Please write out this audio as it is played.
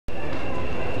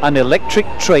An electric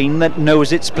train that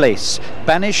knows its place,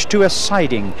 banished to a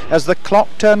siding as the clock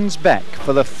turns back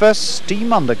for the first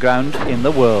steam underground in the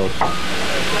world.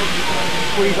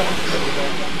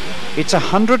 It's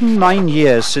 109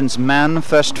 years since man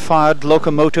first fired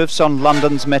locomotives on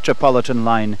London's Metropolitan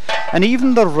line, and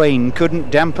even the rain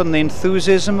couldn't dampen the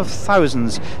enthusiasm of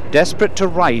thousands desperate to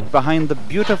ride behind the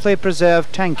beautifully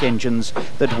preserved tank engines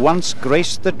that once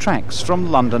graced the tracks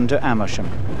from London to Amersham.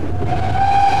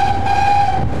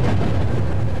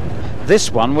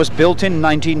 This one was built in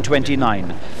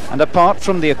 1929, and apart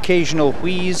from the occasional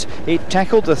wheeze, it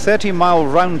tackled the 30-mile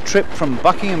round trip from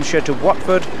Buckinghamshire to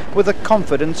Watford with the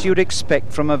confidence you'd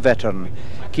expect from a veteran,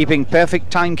 keeping perfect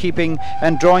timekeeping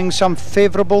and drawing some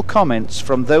favourable comments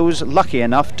from those lucky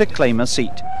enough to claim a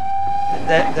seat.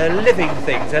 They're living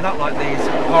things, they're not like these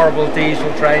horrible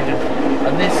diesel trains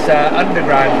and this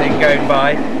underground thing going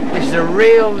by. This is a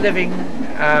real living,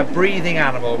 breathing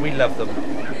animal. We love them.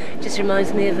 Just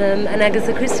reminds me of an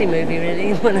Agatha Christie movie,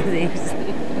 really, one of these.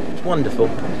 It's wonderful.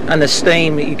 And the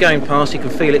steam, you're going past, you can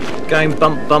feel it going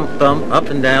bump, bump, bump, up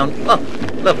and down. Oh,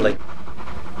 lovely.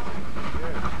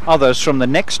 Others from the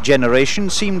next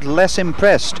generation seemed less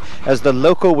impressed as the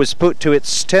loco was put to its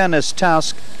sternest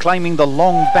task, climbing the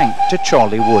long bank to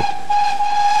Chorley Wood.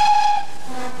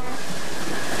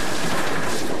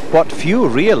 What few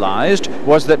realised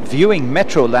was that viewing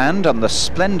Metroland and the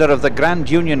splendour of the Grand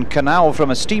Union Canal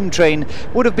from a steam train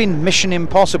would have been mission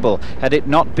impossible had it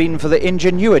not been for the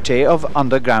ingenuity of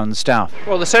underground staff.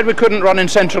 Well, they said we couldn't run in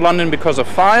central London because of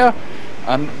fire,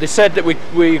 and they said that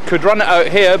we could run it out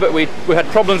here, but we had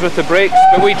problems with the brakes,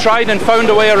 but we tried and found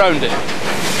a way around it.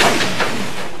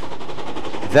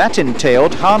 That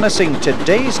entailed harnessing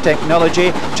today's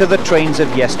technology to the trains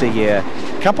of yesteryear,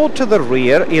 coupled to the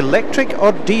rear electric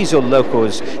or diesel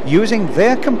locos, using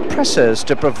their compressors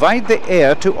to provide the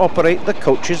air to operate the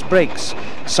coach's brakes,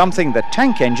 something the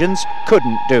tank engines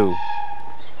couldn't do.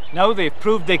 Now they've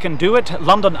proved they can do it,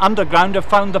 London Underground have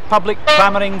found the public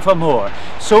clamouring for more.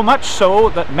 So much so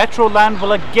that Metroland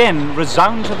will again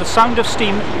resound to the sound of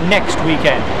steam next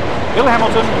weekend. Bill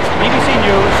Hamilton, BBC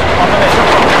News on the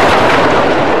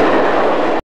Metropolitan.